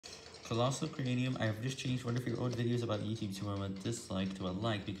Colossal Cranium, I have just changed one of your old videos about YouTube to a dislike to a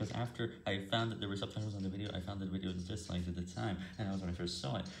like, because after I found that there were subtitles on the video, I found that the video was disliked at the time, and that was when I first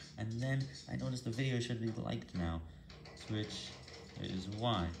saw it. And then I noticed the video should be liked now, which is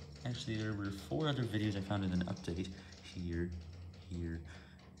why. Actually, there were 4 other videos I found in an update, here,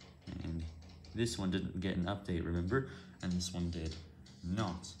 and this one didn't get an update, remember? And this one did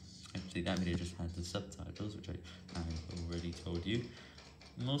not. Actually, that video just had the subtitles, which I already told you.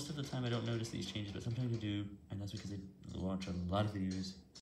 Most of the time I don't notice these changes, but sometimes I do, and that's because I watch a lot of videos